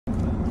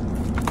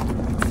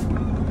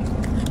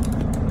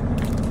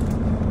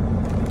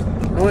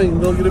you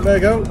can go get it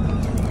back out.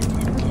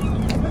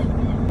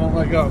 Won't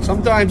let go.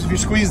 Sometimes if you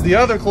squeeze the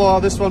other claw,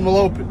 this one will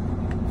open.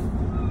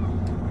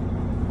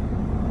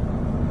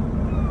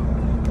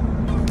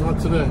 Not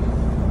today.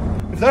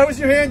 If that was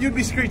your hand, you'd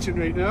be screeching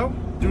right now.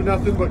 Do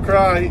nothing but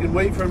cry and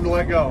wait for him to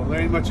let go. There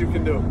ain't much you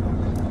can do.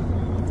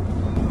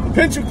 The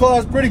pincher claw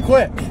is pretty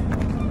quick.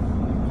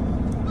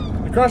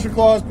 The crusher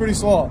claw is pretty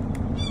slow.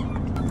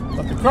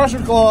 But the crusher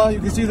claw, you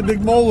can see the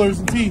big molars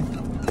and teeth.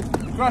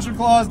 The crusher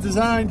claw is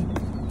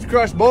designed to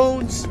crush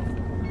bones,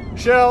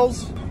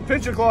 shells.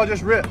 Pincher claw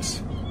just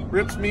rips.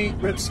 Rips meat,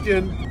 rips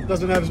skin,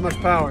 doesn't have as much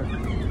power.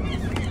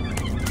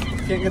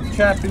 Can't get the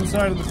cap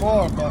inside of the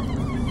claw, but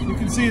you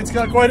can see it's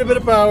got quite a bit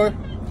of power.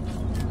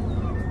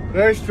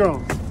 Very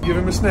strong. Give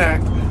him a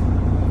snack.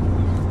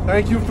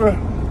 Thank you for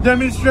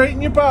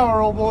demonstrating your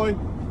power, old boy.